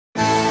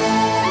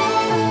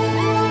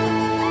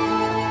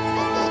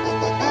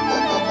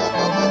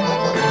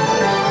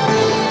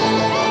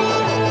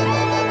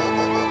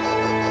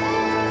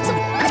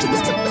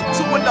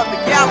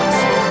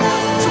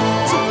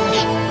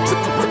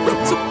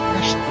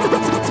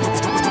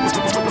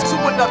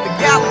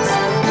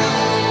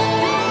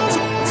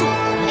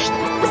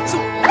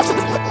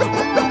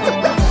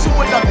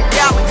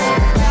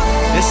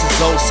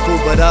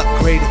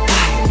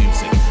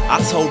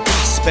told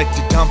Prospek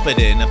to dump it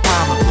in a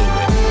bomber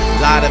fluid.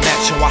 Light a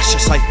match and watch the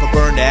cipher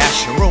burn to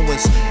ash and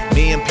ruins.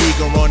 Me and P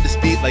gon' run this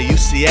beat like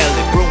UCL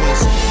at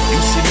Bruins. You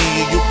see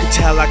me and you can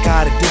tell I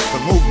got a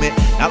different movement.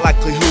 Not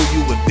likely who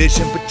you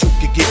envision, but you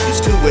could get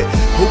used to it.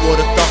 Who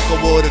would've thought I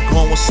would've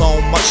grown with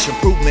so much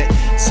improvement?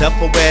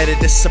 Self-aware that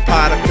this a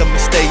product of me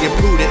staying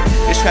prudent.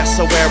 It's stress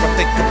aware, I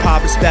think I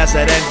probably spaz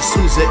that and just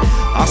lose it.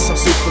 On some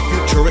super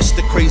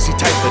futuristic, crazy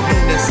type of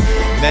newness.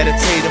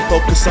 Meditate and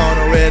focus on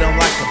a rhythm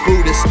like a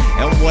Buddhist.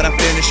 And when I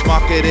finish,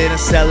 market it and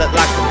sell it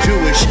like I'm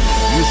Jewish.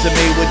 Using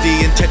me with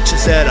the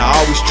intentions that are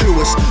always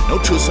truest.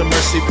 No truth or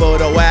mercy for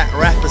the whack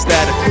rappers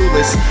that are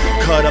clueless.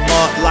 Cut them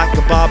up like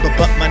a barber,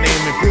 but my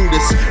name is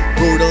Brutus.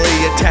 Brutally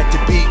attack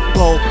the beat,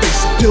 bold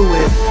face to do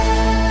it.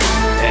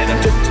 And I'm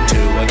drifting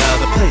to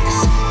another place,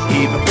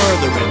 even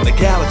further in the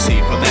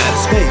galaxy from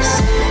outer space.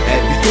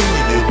 Everything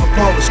you knew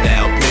before has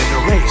now been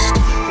erased,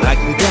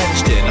 like we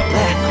vanished in a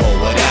black hole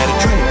without a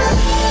trace.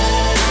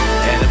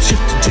 And I'm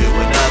shifting to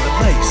another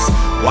place,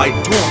 white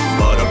dwarf,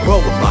 but a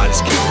robot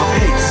just keep my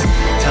pace.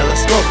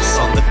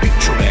 Telescopes on the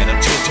future and I'm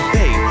changing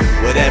fate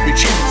with every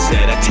chance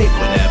that I take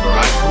whenever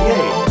I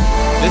create.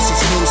 This is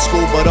new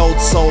school but old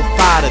soul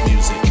fighter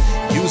music.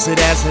 Use it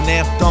as an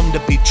anthem to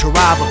beat your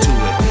rival to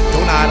it.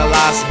 Don't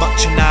idolize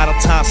much and idle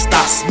time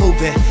starts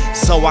moving.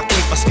 So I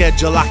keep my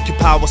schedule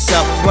occupied with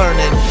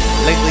self-learning.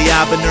 Lately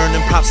I've been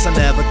earning props I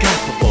never got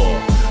before.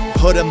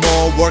 Put in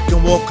more work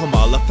and woke them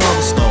all up from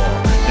the snore.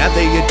 Now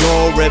they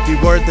adore every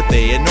word that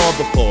they ignored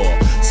before.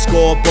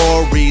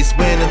 Scoreboard reads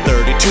winning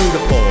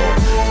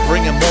 32-4.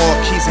 Bringing more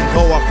keys and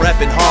go off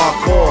rapping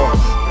hardcore.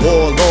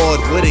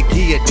 Warlord with a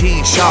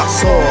guillotine sharp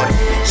sword.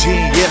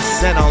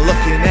 Genius and I'm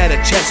looking at a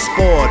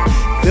chessboard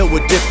filled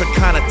with different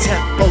kind of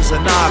tempos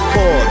and odd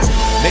chords.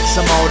 Mix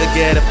them all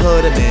together,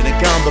 put them in a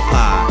gumbo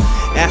pie.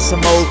 Add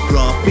some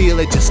okra and feel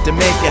it just to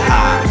make it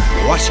high.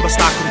 Watch my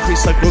stock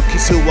increase like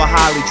rookies who are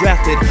highly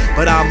drafted.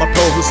 But I'm a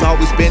pro who's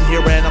always been here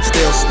and I'm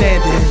still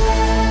standing.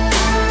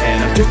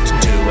 And I'm drifting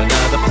to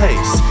another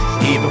place,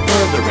 even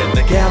further in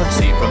the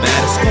galaxy from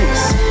outer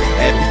space.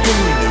 Everything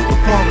we knew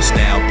before has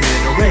now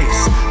been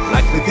erased,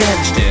 like we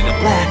vanished in a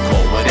black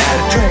hole without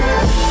a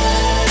trace.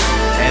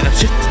 And I'm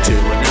shifting to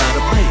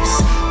another place,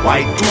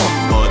 white dwarf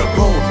but a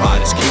robot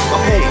just keep my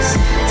pace.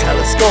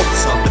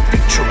 Telescopes on the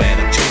future and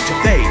I'm